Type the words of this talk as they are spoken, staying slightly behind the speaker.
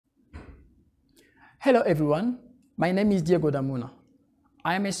Hello everyone, my name is Diego Damuna.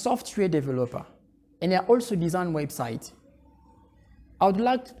 I am a software developer and I also design websites. I would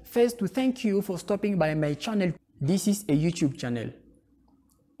like first to thank you for stopping by my channel. This is a YouTube channel.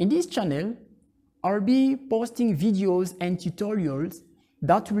 In this channel, I'll be posting videos and tutorials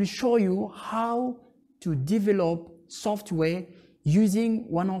that will show you how to develop software using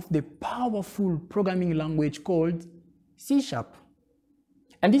one of the powerful programming language called C#.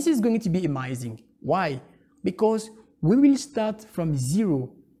 And this is going to be amazing. Why? Because we will start from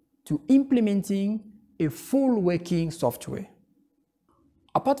zero to implementing a full working software.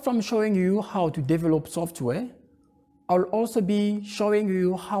 Apart from showing you how to develop software, I'll also be showing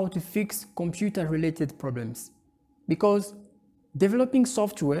you how to fix computer-related problems. Because developing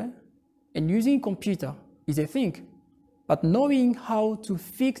software and using computer is a thing, but knowing how to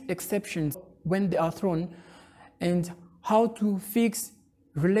fix exceptions when they are thrown and how to fix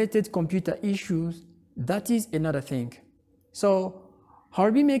related computer issues, that is another thing. So I'll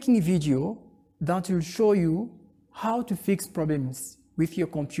be making a video that will show you how to fix problems with your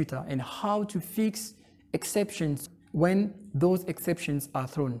computer and how to fix exceptions when those exceptions are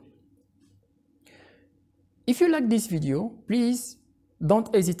thrown. If you like this video, please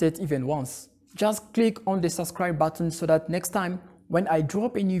don't hesitate even once. Just click on the subscribe button so that next time when I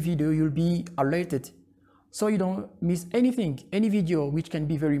drop a new video, you'll be alerted, so you don't miss anything, any video which can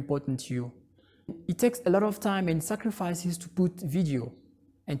be very important to you. It takes a lot of time and sacrifices to put video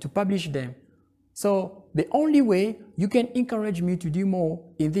and to publish them. So the only way you can encourage me to do more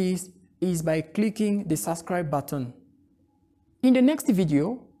in this is by clicking the subscribe button. In the next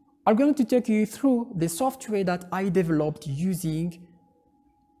video, I'm going to take you through the software that I developed using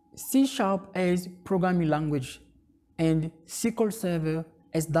C# as programming language and SQL Server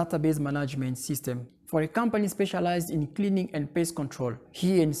as database management system for a company specialized in cleaning and pest control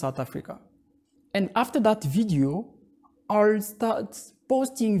here in South Africa. And after that video, I'll start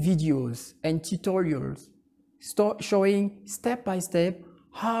posting videos and tutorials showing step by step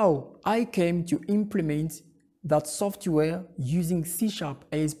how I came to implement that software using C#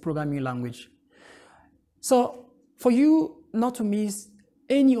 as programming language. So for you not to miss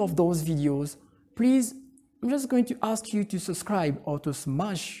any of those videos, please, I'm just going to ask you to subscribe or to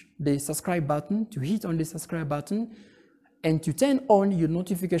smash the subscribe button, to hit on the subscribe button and to turn on your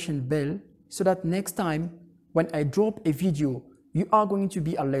notification bell so that next time when I drop a video, you are going to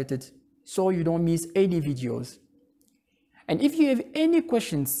be alerted so you don't miss any videos. And if you have any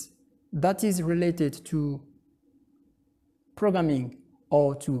questions that is related to programming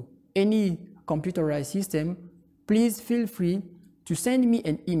or to any computerized system, please feel free to send me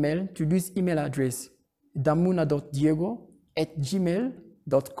an email to this email address,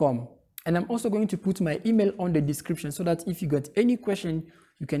 damuna.diego@gmail.com. And I'm also going to put my email on the description so that if you got any question,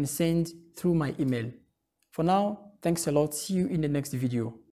 you can send through my email. For now, thanks a lot. See you in the next video.